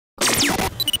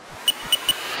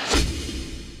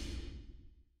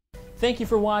Thank you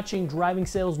for watching Driving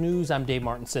Sales News. I'm Dave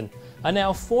Martinson. A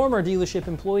now former dealership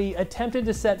employee attempted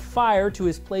to set fire to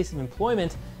his place of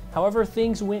employment. However,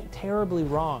 things went terribly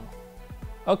wrong.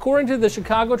 According to the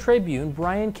Chicago Tribune,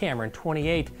 Brian Cameron,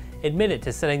 28, admitted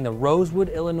to setting the Rosewood,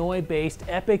 Illinois-based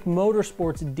Epic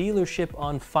Motorsports dealership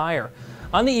on fire.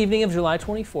 On the evening of July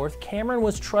 24th, Cameron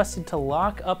was trusted to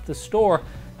lock up the store.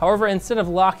 However, instead of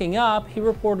locking up, he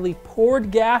reportedly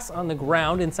poured gas on the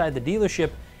ground inside the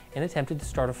dealership and attempted to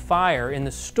start a fire in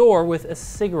the store with a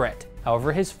cigarette.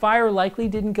 However, his fire likely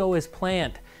didn't go as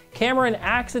planned. Cameron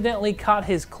accidentally caught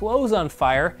his clothes on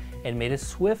fire and made a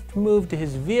swift move to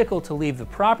his vehicle to leave the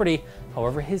property.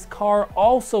 However, his car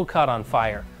also caught on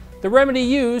fire. The remedy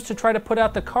used to try to put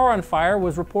out the car on fire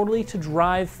was reportedly to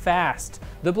drive fast.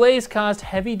 The blaze caused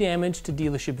heavy damage to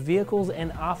dealership vehicles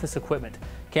and office equipment.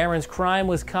 Cameron's crime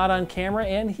was caught on camera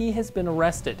and he has been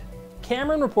arrested.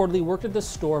 Cameron reportedly worked at the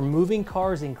store moving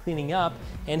cars and cleaning up,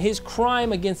 and his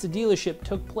crime against the dealership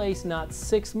took place not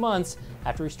 6 months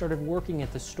after he started working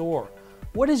at the store.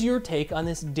 What is your take on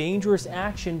this dangerous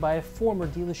action by a former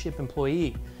dealership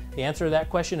employee? The answer to that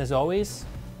question, as always,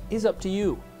 is up to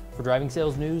you. For Driving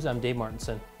Sales News, I'm Dave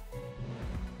Martinson.